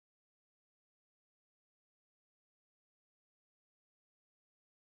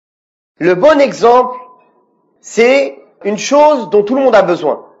Le bon exemple, c'est une chose dont tout le monde a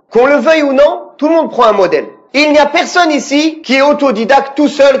besoin. Qu'on le veuille ou non, tout le monde prend un modèle. Il n'y a personne ici qui est autodidacte tout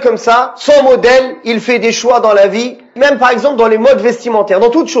seul comme ça, sans modèle, il fait des choix dans la vie, même par exemple dans les modes vestimentaires, dans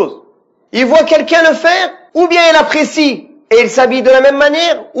toute chose. Il voit quelqu'un le faire, ou bien il apprécie et il s'habille de la même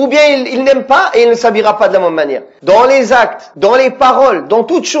manière, ou bien il n'aime pas et il ne s'habillera pas de la même manière. Dans les actes, dans les paroles, dans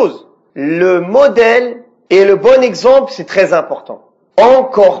toute chose, le modèle et le bon exemple, c'est très important.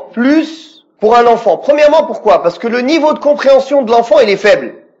 Encore plus pour un enfant. Premièrement, pourquoi? Parce que le niveau de compréhension de l'enfant, il est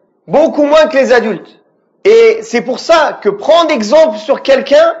faible. Beaucoup moins que les adultes. Et c'est pour ça que prendre exemple sur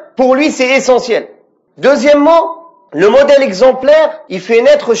quelqu'un, pour lui, c'est essentiel. Deuxièmement, le modèle exemplaire, il fait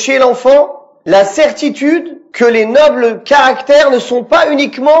naître chez l'enfant la certitude que les nobles caractères ne sont pas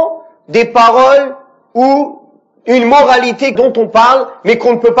uniquement des paroles ou une moralité dont on parle, mais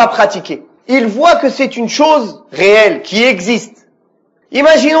qu'on ne peut pas pratiquer. Il voit que c'est une chose réelle, qui existe.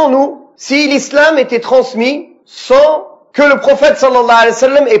 Imaginons-nous, si l'islam était transmis sans que le prophète sallallahu alayhi wa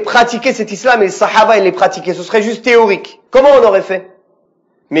sallam ait pratiqué cet islam et les sahaba aient pratiqué, ce serait juste théorique. Comment on aurait fait?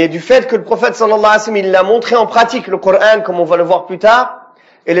 Mais du fait que le prophète sallallahu alayhi wa sallam, il l'a montré en pratique, le Coran, comme on va le voir plus tard,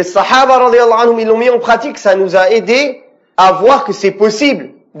 et les sahaba radiyallahu anhum, ils l'ont mis en pratique, ça nous a aidé à voir que c'est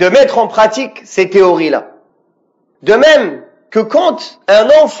possible de mettre en pratique ces théories-là. De même que quand un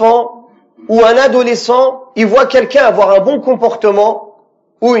enfant ou un adolescent, il voit quelqu'un avoir un bon comportement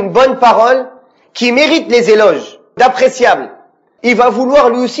ou une bonne parole qui mérite les éloges, d'appréciable, il va vouloir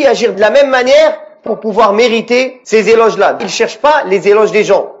lui aussi agir de la même manière pour pouvoir mériter ces éloges-là. Il ne cherche pas les éloges des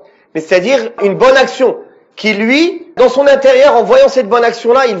gens, mais c'est-à-dire une bonne action qui lui, dans son intérieur, en voyant cette bonne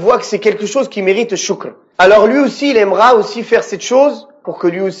action-là, il voit que c'est quelque chose qui mérite shukr. Alors lui aussi, il aimera aussi faire cette chose pour que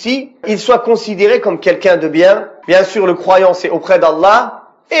lui aussi, il soit considéré comme quelqu'un de bien. Bien sûr, le croyant, c'est auprès d'Allah,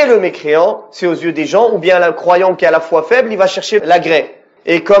 et le mécréant, c'est aux yeux des gens, ou bien le croyant qui est à la foi faible, il va chercher l'agré.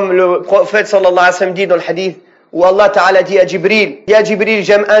 Et comme le prophète sallallahu alayhi wa sallam dit dans le hadith, où Allah Ta'ala dit à Jibril, « Ya Jibril,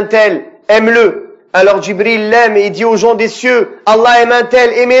 j'aime un tel, aime-le. » Alors Jibril l'aime et il dit aux gens des cieux, « Allah aime un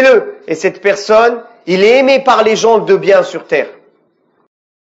tel, aimez-le. » Et cette personne, il est aimé par les gens de bien sur terre.